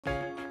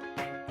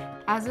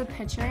As a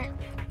pitcher,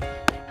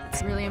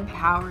 it's really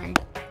empowering.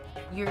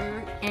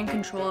 You're in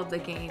control of the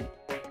game.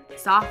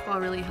 Softball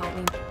really helped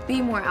me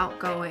be more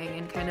outgoing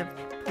and kind of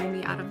pull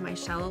me out of my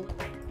shell.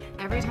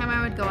 Every time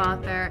I would go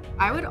out there,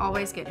 I would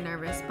always get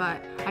nervous,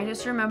 but I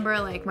just remember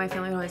like my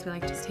family would always be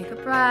like, just take a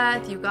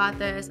breath, you got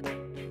this.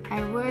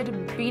 I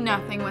would be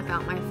nothing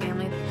without my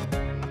family.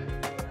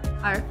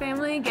 Our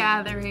family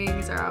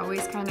gatherings are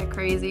always kind of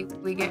crazy.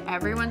 We get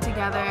everyone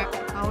together.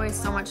 It's always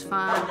so much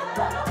fun.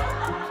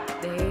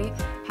 They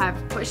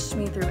have pushed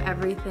me through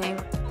everything.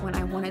 When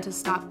I wanted to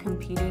stop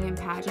competing in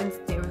pageants,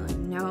 they were like,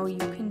 no, you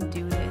can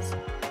do this.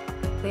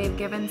 They've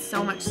given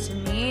so much to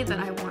me that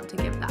I want to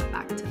give that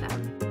back to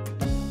them.